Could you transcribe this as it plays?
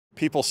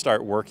people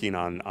start working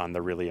on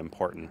the really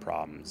important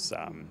problems,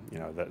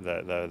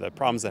 the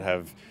problems that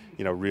have,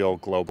 real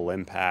global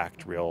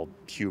impact, real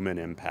human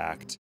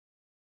impact.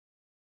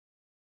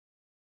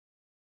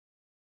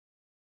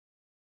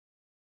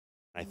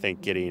 I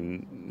think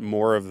getting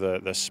more of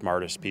the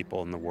smartest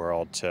people in the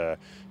world to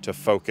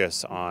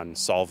focus on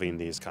solving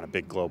these kind of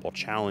big global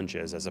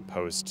challenges as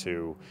opposed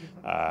to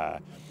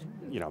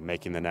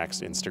making the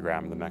next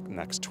Instagram, the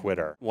next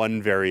Twitter.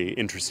 One very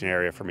interesting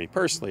area for me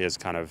personally is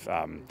kind of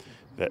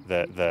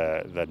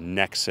the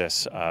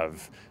nexus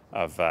of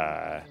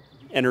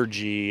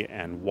energy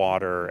and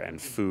water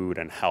and food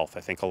and health. I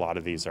think a lot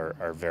of these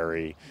are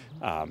very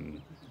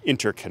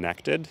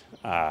interconnected,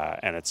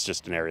 and it's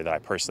just an area that I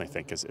personally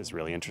think is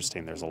really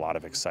interesting. There's a lot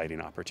of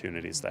exciting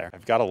opportunities there.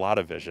 I've got a lot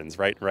of visions.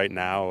 Right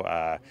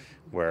now,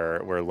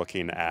 we're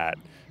looking at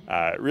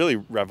really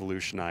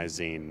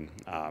revolutionizing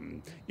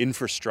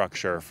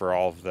infrastructure for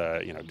all of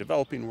the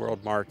developing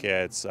world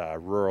markets,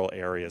 rural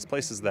areas,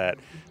 places that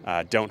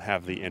don't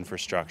have the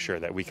infrastructure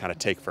that we kind of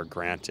take for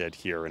granted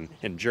here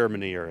in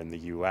Germany or in the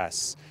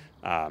U.S.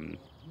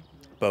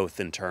 Both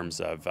in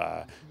terms of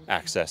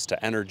access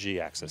to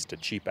energy, access to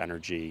cheap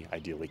energy,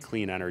 ideally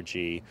clean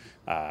energy,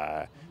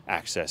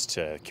 access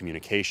to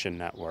communication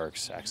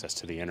networks, access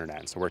to the internet.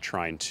 And so we're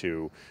trying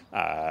to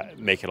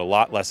make it a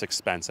lot less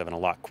expensive and a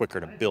lot quicker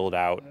to build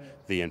out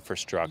the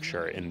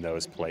infrastructure in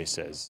those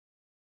places.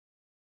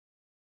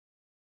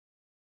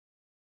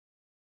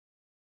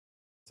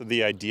 So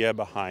the idea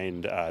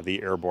behind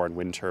the airborne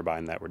wind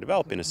turbine that we're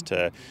developing is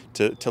to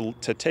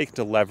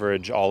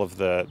leverage all of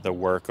the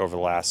work over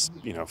the last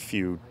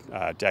few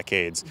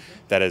decades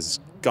that has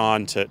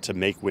gone to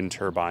make wind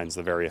turbines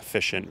the very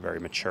efficient, very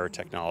mature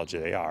technology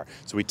they are.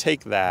 So we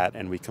take that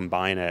and we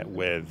combine it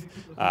with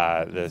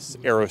this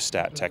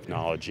aerostat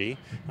technology.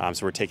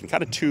 So we're taking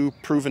kind of two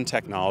proven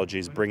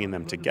technologies, bringing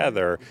them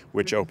together,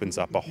 which opens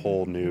up a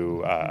whole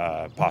new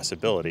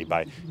possibility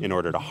in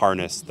order to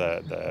harness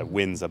the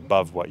winds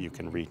above what you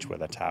can reach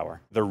with a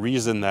tower. The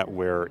reason that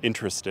we're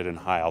interested in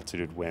high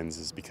altitude winds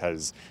is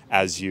because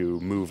as you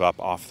move up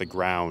off the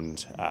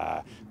ground,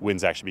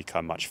 winds actually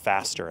become much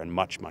faster and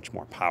much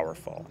more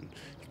powerful. And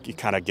you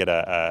kind of get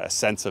a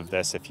sense of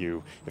this if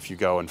you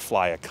go and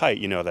fly a kite.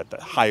 You know that the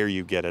higher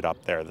you get it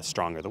up there, the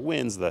stronger the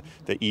winds, the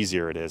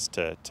easier it is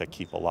to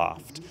keep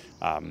aloft.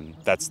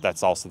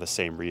 That's also the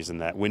same reason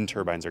that wind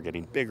turbines are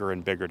getting bigger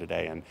and bigger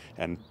today,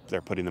 and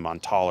they're putting them on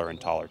taller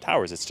and taller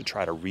towers. It's to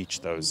try to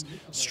reach those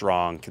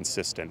strong,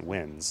 consistent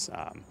winds.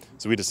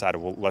 So we decided,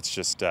 well, let's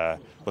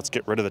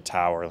get rid of the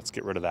tower, let's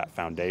get rid of that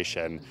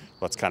foundation,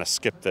 let's kind of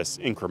skip this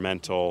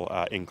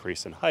incremental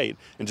increase in height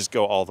and just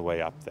go all the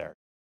way up there.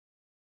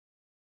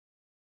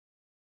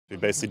 We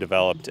basically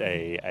developed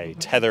a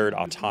tethered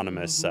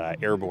autonomous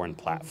airborne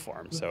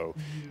platform. So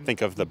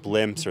think of the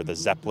blimps or the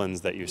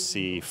Zeppelins that you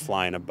see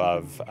flying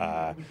above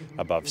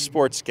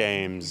sports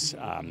games.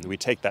 We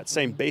take that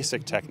same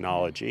basic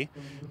technology.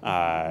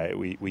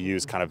 We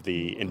use kind of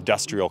the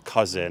industrial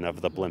cousin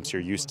of the blimps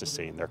you're used to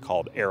seeing. They're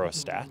called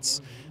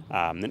aerostats.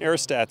 And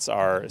aerostats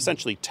are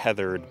essentially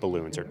tethered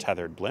balloons or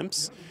tethered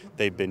blimps.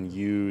 They've been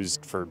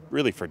used for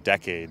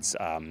decades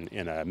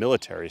in a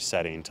military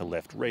setting to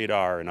lift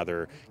radar and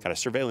other kind of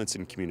surveillance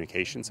and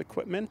communications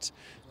equipment.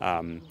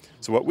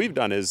 So what we've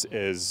done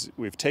is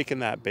we've taken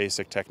that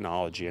basic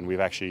technology and we've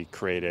actually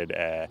created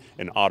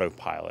an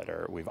autopilot,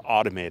 or we've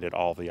automated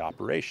all the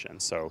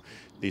operations. So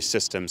these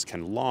systems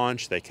can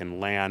launch, they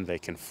can land, they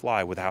can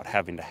fly without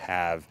having to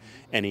have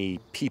any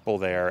people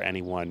there,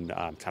 anyone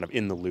kind of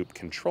in the loop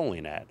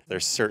controlling it.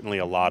 There's certainly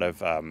a lot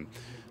of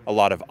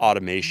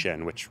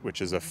automation,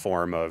 which is a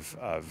form of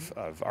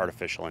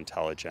artificial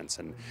intelligence,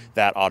 and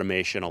that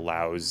automation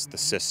allows the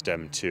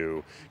system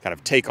to kind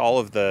of take all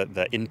of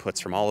the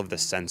inputs from all of the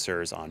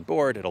sensors on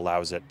board. It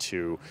allows it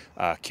to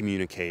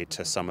communicate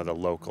to some of the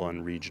local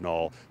and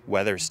regional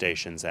weather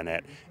stations, and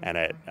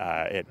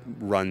it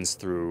runs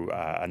through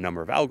a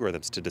number of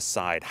algorithms to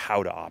decide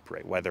how to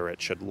operate, whether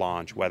it should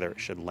launch, whether it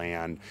should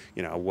land,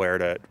 where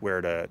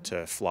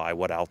to fly,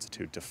 what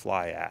altitude to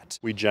fly at.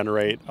 We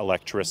generate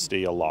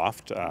electricity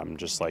aloft,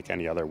 just like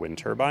any other wind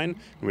turbine.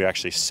 We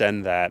actually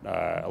send that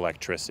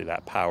electricity,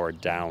 that power,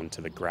 down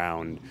to the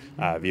ground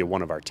via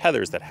one of our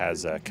tethers that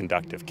has a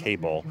conductive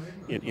cable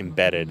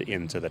embedded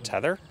into the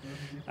tether.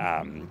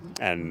 And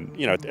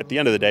at the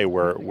end of the day,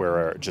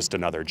 we're just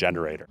another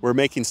generator. We're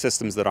making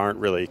systems that aren't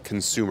really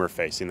consumer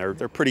facing. They're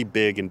pretty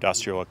big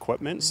industrial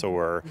equipment, so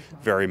we're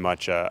very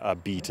much a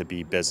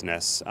B2B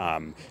business,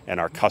 and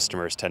our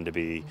customers tend to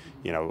be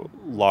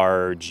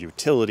large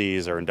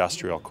utilities or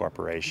industrial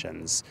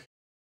corporations.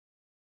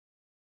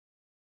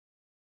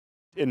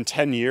 In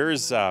 10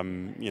 years,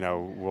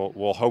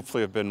 we'll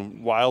hopefully have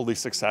been wildly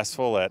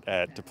successful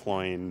at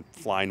deploying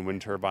flying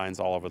wind turbines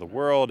all over the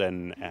world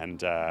and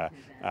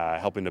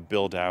helping to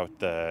build out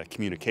the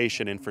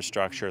communication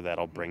infrastructure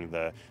that'll bring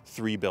the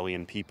 3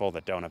 billion people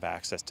that don't have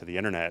access to the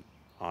internet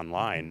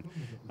online.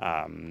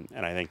 And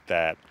I think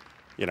that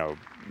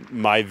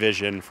my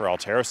vision for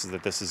Altaeros is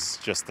that this is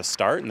just the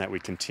start, and that we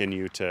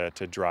continue to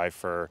drive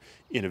for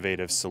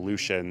innovative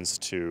solutions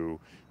to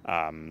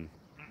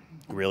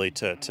really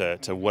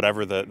to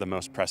whatever the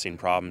most pressing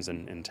problems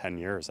in 10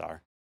 years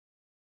are.